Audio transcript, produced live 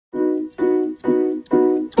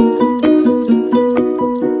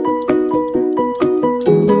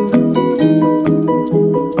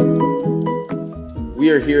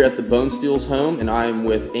are here at the Bonesteels home, and I am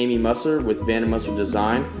with Amy Musser with Van & Musser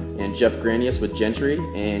Design and Jeff Granius with Gentry.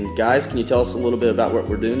 And guys, can you tell us a little bit about what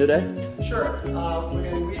we're doing today? Sure. We're going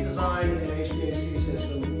to redesign an HVAC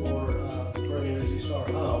system for an Energy Star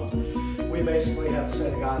home. We basically have a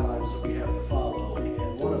set of guidelines that we have to follow,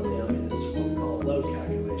 and one of them is what we call a load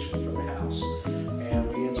calculation for the house. And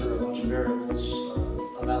we enter a bunch of variables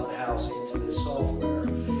about the house into this software,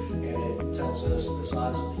 and it tells us the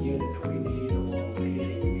size of the unit that we need, along with the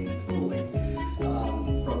heating and cooling.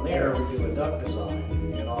 From there, we do a duct design,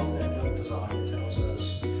 and off that duct design, it tells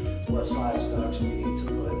us what size ducts we need to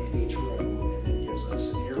put in each room, and then gives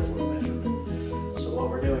us an airflow measurement. So what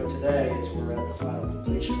we're doing today is we're at the final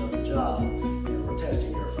completion of the job, and we're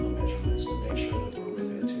testing airflow measurements to make sure that we're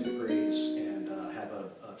within 2 degrees and have a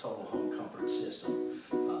total home comfort system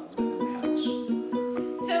within the house.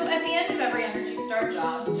 So at the end of every Energy Star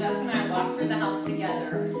job, Jeff and I walk through the house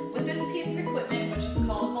together with this piece of equipment, which is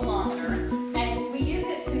called a bolometer, and we use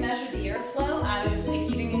it to measure the airflow out of a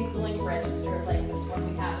heating and cooling register like this one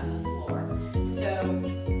we have on the floor. So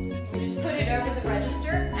we just put it over the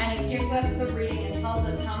register, and it gives us the reading and tells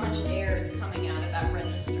us how much air is coming out of that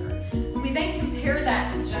register. We then compare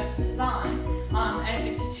that to Jeff's design, and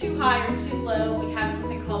if it's too high or too low, we have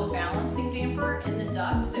something called a balancing damper in the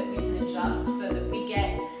duct that we can adjust so that we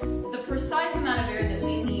get the precise amount of air that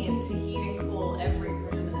we need to heat and cool every room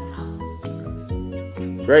in the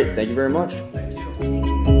house. Great, thank you very much.